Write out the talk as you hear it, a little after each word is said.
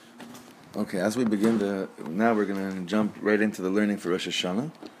Okay, as we begin now we're going to jump right into the learning for Rosh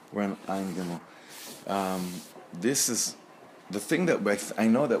Hashanah. We're on Ayin Gimel. This is the thing that I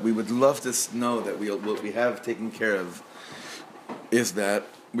know that we would love to know that what we have taken care of is that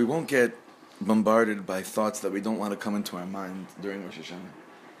we won't get bombarded by thoughts that we don't want to come into our mind during Rosh Hashanah.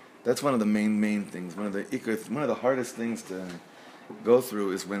 That's one of the main things. One of the hardest things to go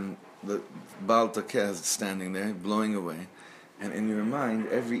through is when the Baal Takeh is standing there, blowing away, and in your mind,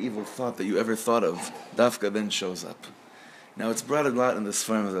 every evil thought that you ever thought of, Dafka then shows up. Now, it's brought a lot in this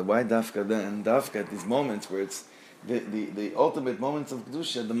form that why Dafka then? Dafka at these moments where it's the ultimate moments of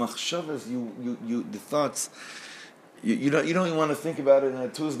Kedusha, the machshavas, the thoughts, you don't even want to think about it on a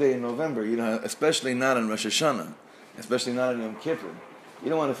Tuesday in November, especially not on Rosh Hashanah, especially not on Yom Kippur. You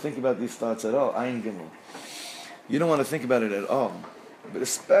don't want to think about these thoughts at all, Ayin Gimel. You don't want to think about it at all. But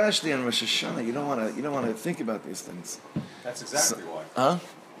especially on Rosh Hashanah, you don't want to think about these things. That's exactly why. Huh?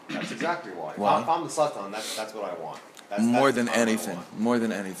 That's exactly why. Why? If I'm the Satan, that's what I want. More than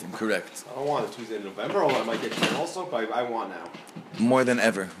anything, correct. I don't want a Tuesday in November, although I might get you also, but I want now. More than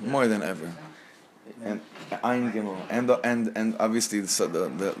ever. And Ayin Gimel, and obviously the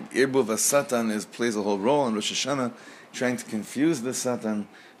Irbuv Satan plays a whole role in Rosh Hashanah, trying to confuse the Satan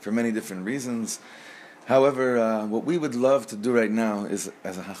for many different reasons. However, what we would love to do right now is,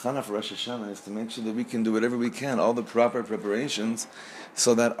 as a Hashanah for Rosh Hashanah, is to make sure that we can do whatever we can, all the proper preparations,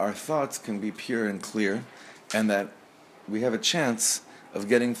 so that our thoughts can be pure and clear, and that we have a chance of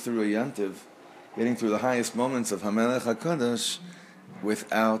getting through a Yantiv, getting through the highest moments of Hamelech HaKadosh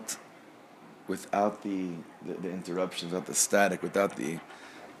without the interruptions, without the static, without the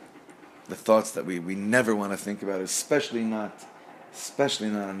thoughts that we never want to think about, especially not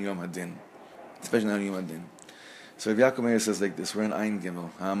on Yom Hadin. Especially not on Yom Hadin. So Rav Yaakov Meir says like this, we're in Ayin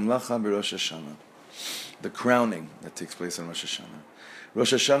Gimel, Ha'amlacha b'Rosh Hashanah, the crowning that takes place on Rosh Hashanah.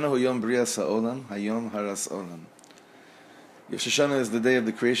 Rosh Hashanah hu Yom Brias HaOlam, Hayom Haras Olam. Rosh Hashanah is the day of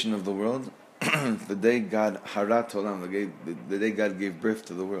the creation of the world, the day God Harat Olam, the day God gave birth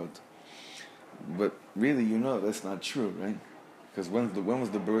to the world. But really, that's not true, right? Because when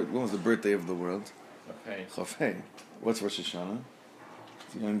was the birthday of the world? Chafei. What's Rosh Hashanah?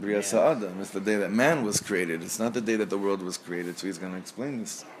 It's Yom Brias Ha'adam. It's the day that man was created. It's not the day that the world was created. So he's going to explain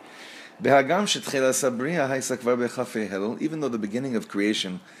this. Even though the beginning of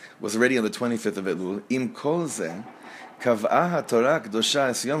creation was already on the 25th of Elul, im kol zeh, kav'ah haTorah kedosha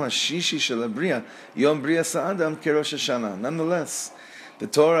es yom hashishi shel habriya, yom brias ha'adam kerosh Hashanah. Nonetheless, the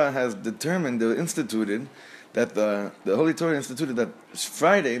Torah has instituted that the Holy Torah instituted that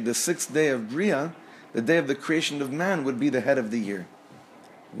Friday, the 6th day of Bria, the day of the creation of man, would be the head of the year.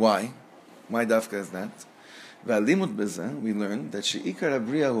 Why? Why Dafka is that? V'alimut b'zeh, we learned that she'ikar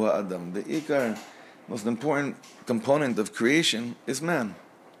habriya hu ha'adam. The ikar, most important component of creation, is man.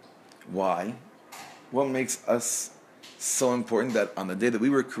 Why? What makes us so important that on the day that we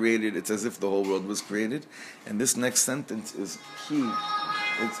were created, it's as if the whole world was created? And this next sentence is key.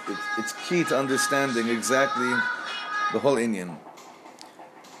 It's key to understanding exactly the whole inyan.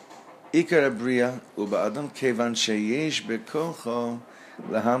 Ikar habriya hu ba'adam kevan sheyesh bekocho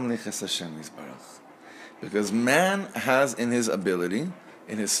lahamlich es Hashem yisbarach. Because man has in his ability,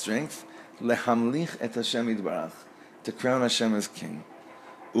 in his strength, lehamlich et Hashem yitbarach, to crown Hashem as king.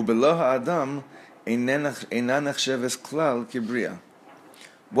 Ubelo ha'adam eina nechsheves klal kibriya.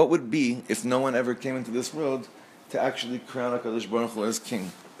 What would be if no one ever came into this world to actually crown HaKadosh Baruch Hu as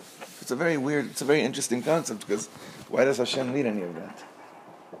king? It's a very interesting concept, because why does Hashem need any of that?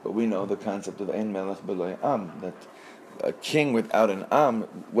 But we know the concept of Ein Melech B'lo Am, that a king without an Am,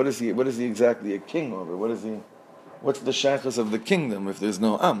 what is he exactly a king over? What's the shaykhus of the kingdom if there's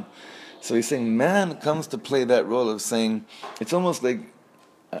no Am? So he's saying man comes to play that role of saying, it's almost like,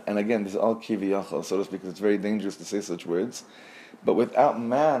 and again, this is all kiviyachal, so to speak, because it's very dangerous to say such words, but without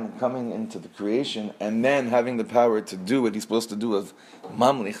man coming into the creation and then having the power to do what he's supposed to do of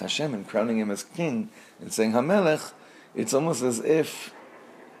mamlich Hashem and crowning him as king and saying Hamelech, it's almost as if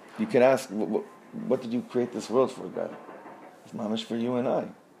you could ask, what did you create this world for, God? It's mamish for you and I.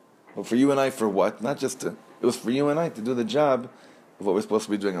 Well, for you and I for what? Not just it was for you and I to do the job of what we're supposed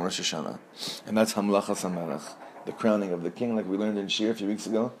to be doing on Rosh Hashanah. And that's Hamlachas HaMelech, the crowning of the king, like we learned in Shir a few weeks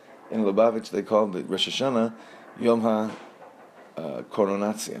ago. In Lubavitch, they called the Rosh Hashanah Yom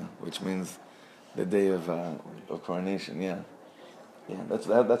HaKoronatzia, which means the day of coronation, yeah. That's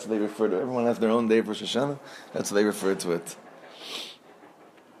what they refer to. Everyone has their own day of Rosh Hashanah. That's what they refer to it.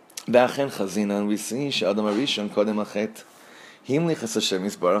 B'achen chazina, we see she'adam harishon kodem lachet himlich es Hashem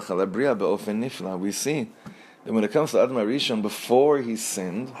yisbarach al habriya be'ofen nifla. We see that when it comes to Adam Harishon, before he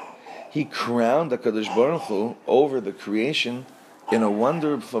sinned, he crowned HaKadosh Baruch Hu over the creation in a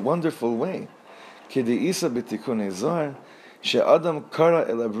wonderful way. K'de'isa b'tikunei Zohar, she'adam kara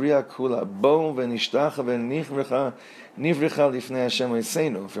el abriya kula bo v'nishtacha v'nivrecha lifnei Hashem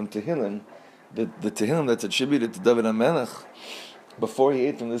Eseinu. From Tehillim, the Tehillim that's attributed to David HaMelech, before he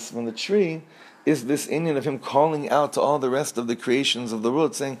ate from the tree, is this Indian of him calling out to all the rest of the creations of the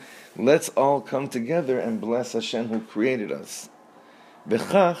world, saying, let's all come together and bless Hashem who created us.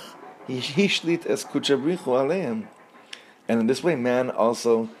 Bechach hishlit es kuchabrichu aleim. And in this way, man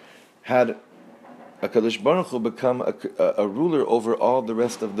also had HaKadosh Baruch Hu become a ruler over all the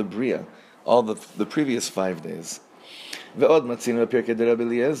rest of the Bria, all the previous 5 days. ועוד מצינו בפרקי דרבי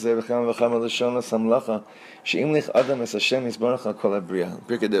אליעזר וכמה וכמה לשון המלאכה שאם לך אדם es Hashem יסברך על כל הבריאה.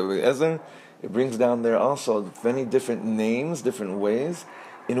 פרקי דרבי אליעזר, it brings down there also many different names, different ways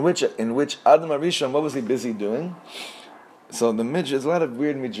in which Adam HaRishon, what was he busy doing? So there's a lot of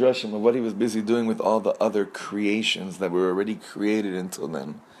weird midrashim of what he was busy doing with all the other creations that were already created until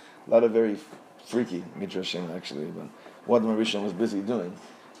then. A lot of very freaky midrashim actually about what Adam HaRishon was busy doing.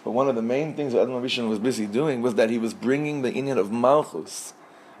 But one of the main things that Adam HaRishon was busy doing was that he was bringing the inyan of malchus,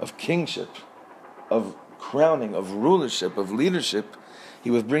 of kingship, of crowning, of rulership, of leadership. He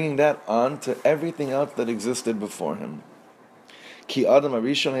was bringing that on to everything else that existed before him. Ki Adam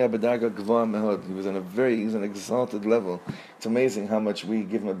HaRishon haya b'darga gvoha mehod. He's an exalted level. It's amazing how much we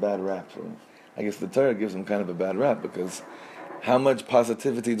give him a bad rap. I guess the Torah gives him kind of a bad rap because how much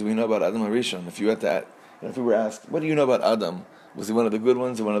positivity do we know about Adam HaRishon? If we were asked, what do you know about Adam? Was he one of the good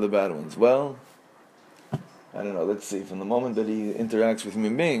ones or one of the bad ones? Well, I don't know. Let's see. From the moment that he interacts with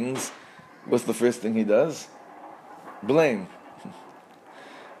human beings, what's the first thing he does? Blame.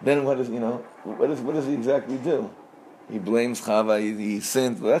 Then what does he exactly do? He blames Chava. He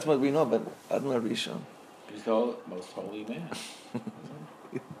sins. Well, that's what we know about Adam HaRishon. He's the most holy man.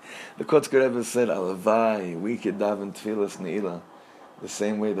 The Kotzker Rebbe said, "Alavai, we could daven tefillas ne'ilah, the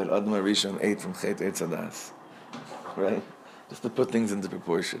same way that Adam HaRishon ate from Chet Eitz Hadas." Right? Just to put things into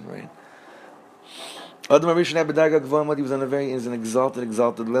proportion, right? Adam HaRishon had b'darga gvoha mod. He was on an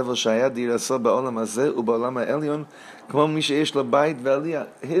exalted level. Shayad dirasa ba'olam hazeh u'ba'olam ha'elyon k'mo mi sheyesh lo bayit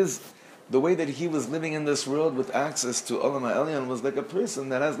ve'aliyah. The way that he was living in this world with access to olam ha'elyon was like a person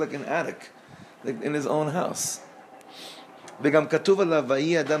that has like an attic, like in his own house. וגם כתוב עליו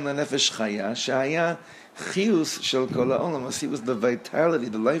ויהי אדם לנפש חיה שהיה חיוס של כל העולם. He was the vitality,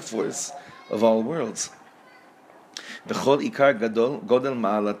 the life force of all worlds. וכל עיקר גודל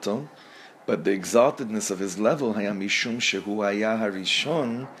מעלתו, but the exaltedness of his level היה משום שהוא היה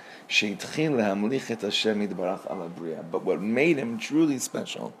הראשון שהתחיל להמליך את השם יתברך על הבריאה. But what made him truly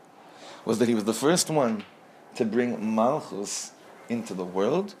special was that he was the first one to bring malchus into the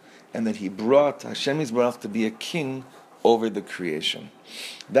world, and that he brought Hashem Yisbarach to be a king over the creation.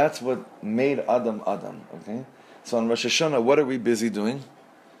 That's what made Adam Adam. Okay, so on Rosh Hashanah, what are we busy doing?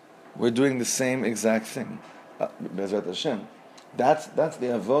 We're doing the same exact thing. Bezrat Hashem. That's the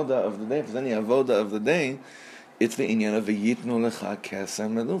avoda of the day. If there's any avoda of the day, it's the inyan of v'yitnu lecha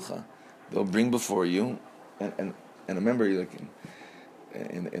kesem melucha. They'll bring before you, and remember,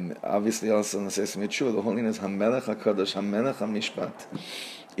 and obviously also in the Sesame Yeshua, the holiness Hamelech HaKadosh, Hamelech HaMishpat.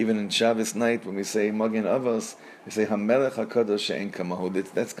 Even in Shabbos night, when we say Magen Avos, we say Hamelech HaKadosh She'en Kamahu.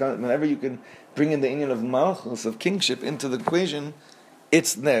 That's whenever you can bring in the inyan of Malchus, of kingship, into the equation,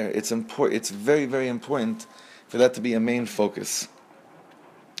 it's there. It's important. It's very, very important for that to be a main focus.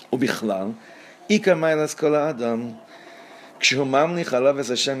 Ubichlal, Ikar Mailas Kol Adam, Kshu Mamlich Alav Es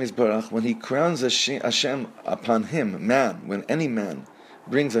Hashem Yisbarach, when he crowns Hashem upon him, man, when any man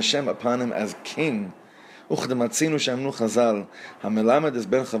brings Hashem upon him as king, וכדמצינו שאמנו חז"ל, המלמד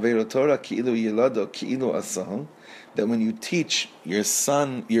הסבר חברו תורה כאילו ילדו כאילו עשהו, that when you teach your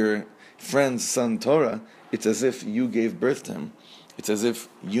friend's son Torah, it's as if you gave birth to him. It's as if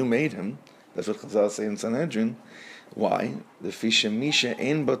you made him. That's what Chazal say in Sanhedrin. Why? לפי שמי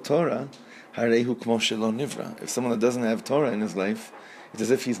שאין בו תורה, הרי הוא כמו שלא נברא. If someone that doesn't have Torah in his life, it's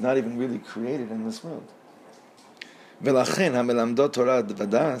as if he's not even really created in this world. ולכן המלמדו תורה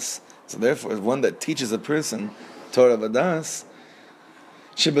ודס, so therefore, one that teaches a person Torah Vadas,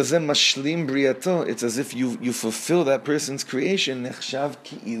 shebazem mashlim briato, it's as if you fulfill that person's creation. Nechshav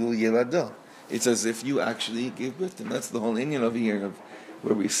ki'ilu yelado. It's as if you actually gave birth to him. That's the whole inyan over here, of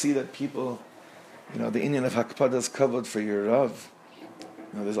where we see that people, the inyan of hakpada is covered for your rav.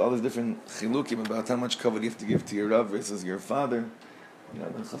 There's all these different chilukim about how much cover you have to give to your rav versus your father. The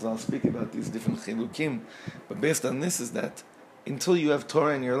Chazal speak about these different chilukim, but based on this is that until you have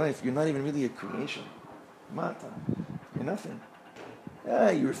Torah in your life, you're not even really a creation. Mata. You're nothing.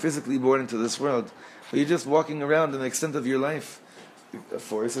 You were physically born into this world, but you're just walking around, and the extent of your life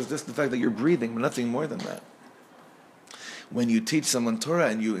force is just the fact that you're breathing, but nothing more than that. when you teach someone Torah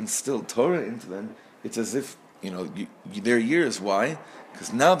and you instill Torah into them, it's as if, their years. Why?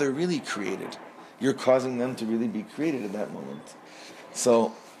 Because now they're really created. You're causing them to really be created at that moment.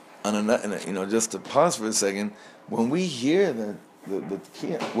 So, just to pause for a second, when we hear the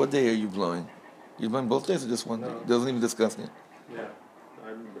Kiyah, what day are you blowing? You're blowing both days or just one day? Doesn't even discuss it. Yeah.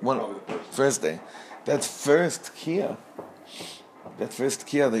 One first day. That's first Kiyah. That first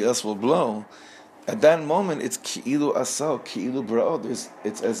Kiyah the us will blow. At that moment, it's Ki'ilu Asal, Ki'ilu Bra'od.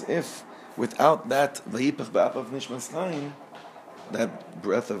 It's as if without that Vayipach Ba'apav Nishmas Chaim, that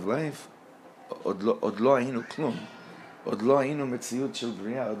breath of life, Od lo ayinu klum. Od lo ayinu metziyut shel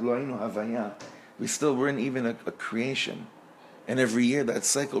bria. Od lo ayinu havaya. We still weren't even a creation. And every year that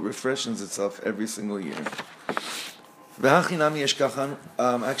cycle refreshes itself every single year. Actually, just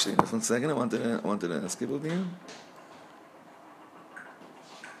 1 second. I wanted to skip over here.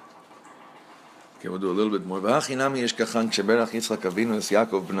 Okay, we'll do a little bit more.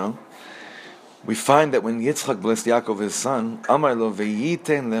 We find that when Yitzchak blessed Yaakov his son, Amar lo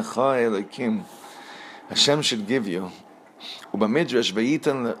v'yiten lecha Elokim, Hashem should give you. Uba midrash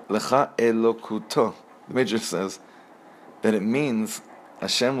v'yiten lecha Elokuto. The midrash says that it means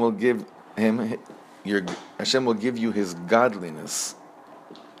Hashem will give you His godliness.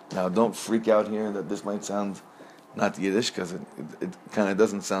 Now, don't freak out here that this might sound not Yiddish, because it kind of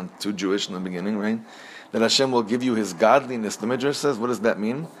doesn't sound too Jewish in the beginning, right? That Hashem will give you His godliness. The midrash says, what does that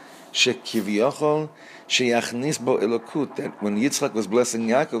mean? Shekivyachol sheyachnis bo elokut. That when Yitzchak was blessing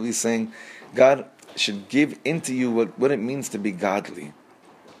Yaakov, he's saying God should give into you what it means to be godly.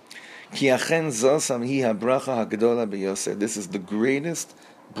 Ki achen zosam hi habracha hagdola beyoser. This is the greatest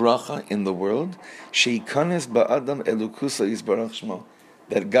bracha in the world. Sheikanes ba'adam elukusa yisbarach shmo.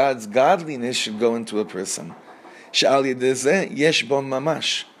 That God's godliness should go into a person. She'al yedezeh yesh bo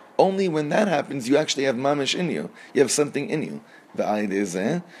mamash. Only when that happens, you actually have mamash in you. You have something in you. Ve'al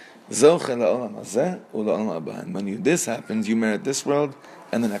yedezeh when this happens, you merit this world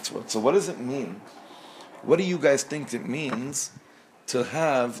and the next world. So what does it mean? What do you guys think it means to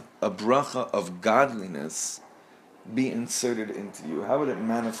have a bracha of godliness be inserted into you? How would it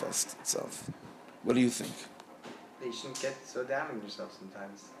manifest itself? What do you think? You shouldn't get so down on yourself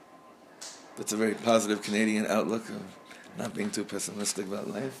sometimes. That's a very positive Canadian outlook of not being too pessimistic about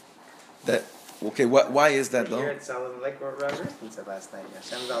life. Why is that though? Here at Sullivan, like what Rosh said last night,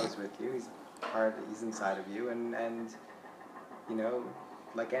 Hashem's always with you. He's inside of you, and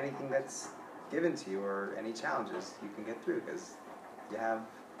like anything that's given to you or any challenges, you can get through because you have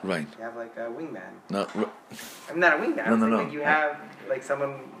right. You have like a wingman. No, I'm not a wingman. No. Like you have like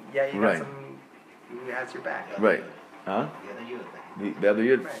someone. Yeah, you right. have someone who has your back. Right. Huh? The other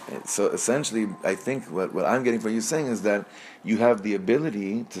Yud. Right. So essentially, I think what I'm getting from you saying is that you have the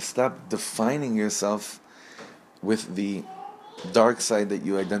ability to stop defining yourself with the dark side that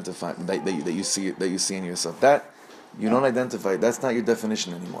you identify, that you see in yourself. That you don't identify. That's not your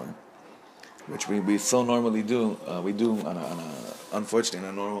definition anymore. Which we so normally do. We do unfortunately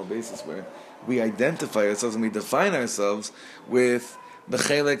on a normal basis, where we identify ourselves and we define ourselves with the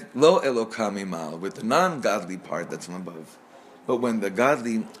chelek lo elokamimal, with the non-godly part that's from above. But when the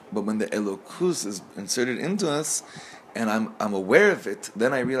elokus is inserted into us, and I'm aware of it,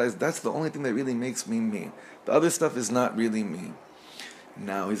 then I realize that's the only thing that really makes me me. The other stuff is not really me.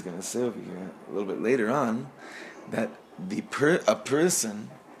 Now he's going to say over here a little bit later on that a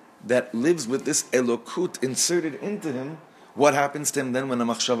person that lives with this elokut inserted into him, what happens to him then when a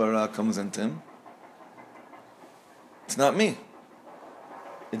machshava ra comes into him? It's not me.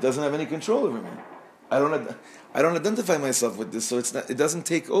 It doesn't have any control over me. I don't identify myself with this, so it doesn't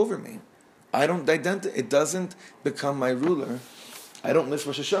take over me. It doesn't become my ruler. I don't miss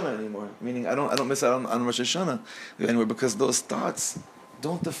Rosh Hashanah anymore. Meaning I don't miss out on Rosh Hashanah anymore because those thoughts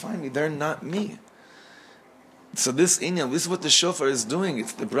don't define me. They're not me. So this is what the shofar is doing.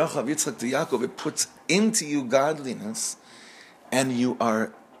 It's the bracha of Yitzchak to Yaakov. It puts into you godliness, and you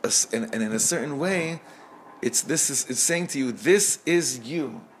are, and in a certain way, it's saying to you, this is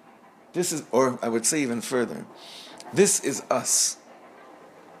you. This is, or I would say even further, this is us.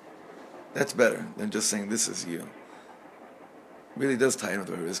 That's better than just saying this is you. Really does tie in with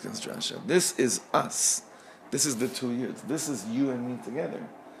what Rizkin's Joshua. This is us. This is the 2 years. This is you and me together.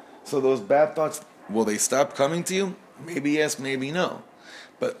 So those bad thoughts, will they stop coming to you? Maybe yes, maybe no.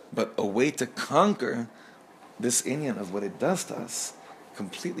 But a way to conquer this inyan of what it does to us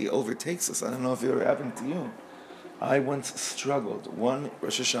completely overtakes us. I don't know if it ever happened to you. I once struggled. One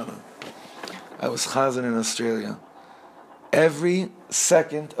Rosh Hashanah, I was chazan in Australia. Every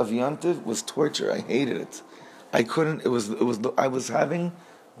second of Yontiv was torture. I hated it. I couldn't. I was having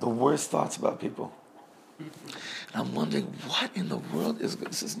the worst thoughts about people. And I'm wondering, what in the world is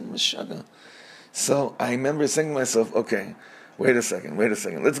this? Is Meshaga. So I remember saying to myself, okay, wait a second.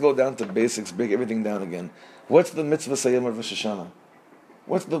 Let's go down to basics, break everything down again. What's the mitzvah sayim of Rosh Hashanah?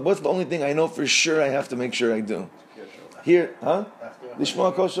 What's the only thing I know for sure I have to make sure I do? Here, huh?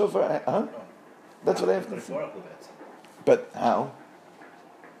 Lishma kol shofar, huh? That's what I have to do. But how?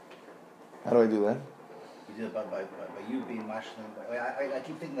 How do I do that? You do it by you being mashlim. I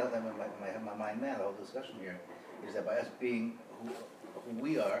keep thinking that in my mind now, the whole discussion here, is that by us being who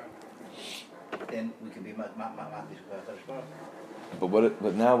we are, then we can be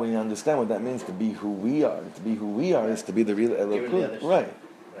But now we understand what that means, to be who we are. To be who we are is to be the real Elokus. Right.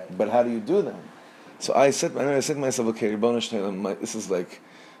 But how do you do that? So I said to myself, okay, this is like,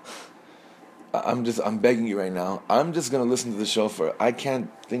 I'm begging you right now. I'm just going to listen to the shofar. I can't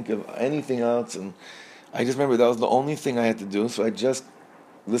think of anything else. And I just remember that was the only thing I had to do. So I just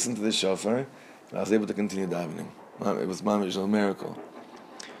listened to the shofar, and I was able to continue davening. It was a miracle.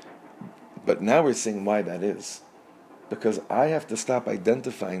 But now we're seeing why that is. Because I have to stop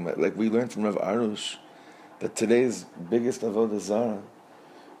identifying, like we learned from Rav Arush, that today's biggest avodah zarah,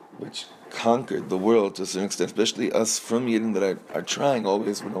 which conquered the world to a certain extent, especially us from Yidden that are trying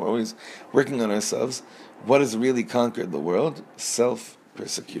always, we're always working on ourselves. What has really conquered the world?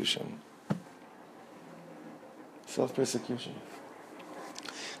 Self-persecution. Self-persecution.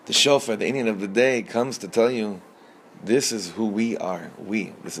 The shofar, the Indian of the day, comes to tell you, this is who we are.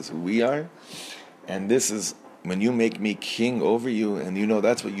 This is who we are. And this is, when you make me king over you, and you know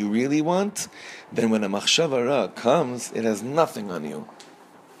that's what you really want, then when a machshava ra comes, it has nothing on you.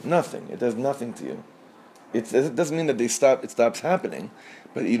 Nothing. It does nothing to you. It doesn't mean that it stops happening,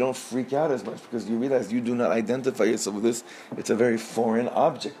 but you don't freak out as much because you realize you do not identify yourself with this. It's a very foreign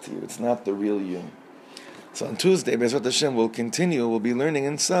object to you. It's not the real you. So on Tuesday, Bezrat Hashem, we'll be learning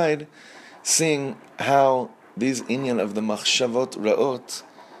inside, seeing how these inyan of the machshavot ra'ot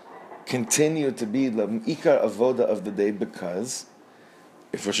continue to be the ikar avoda of the day, because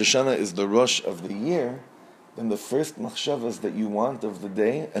if Rosh Hashanah is the Rosh of the year, then the first machshavas that you want of the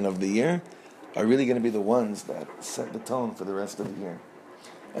day and of the year are really going to be the ones that set the tone for the rest of the year.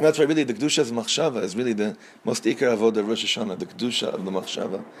 And that's why really the Kedusha's machshava is really the most ikar avoda of Rosh Hashanah, the Kedusha of the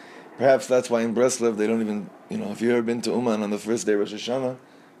machshava. Perhaps that's why in Breslev they don't even, if you've ever been to Uman on the first day of Rosh Hashanah,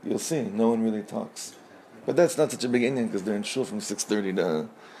 you'll see, no one really talks. But that's not such a big Indian because they're in shul from 6:30 to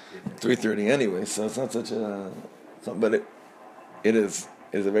 3:30 anyway, so it's not such a... But it is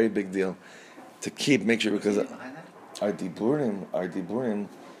a very big deal to make sure, because our diburim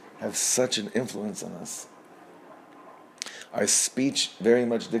have such an influence on us. Our speech very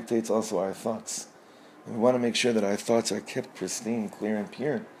much dictates also our thoughts. And we want to make sure that our thoughts are kept pristine, clear, and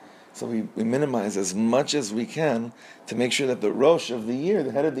pure. So we minimize as much as we can to make sure that the Rosh of the year,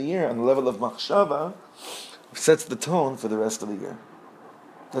 the head of the year, on the level of Machshava, sets the tone for the rest of the year.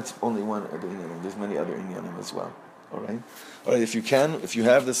 That's only one other inyanim. There's many other inyanim as well. All right. If you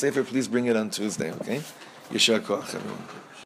have the sefer, please bring it on Tuesday. Okay. Yeshar koach everyone.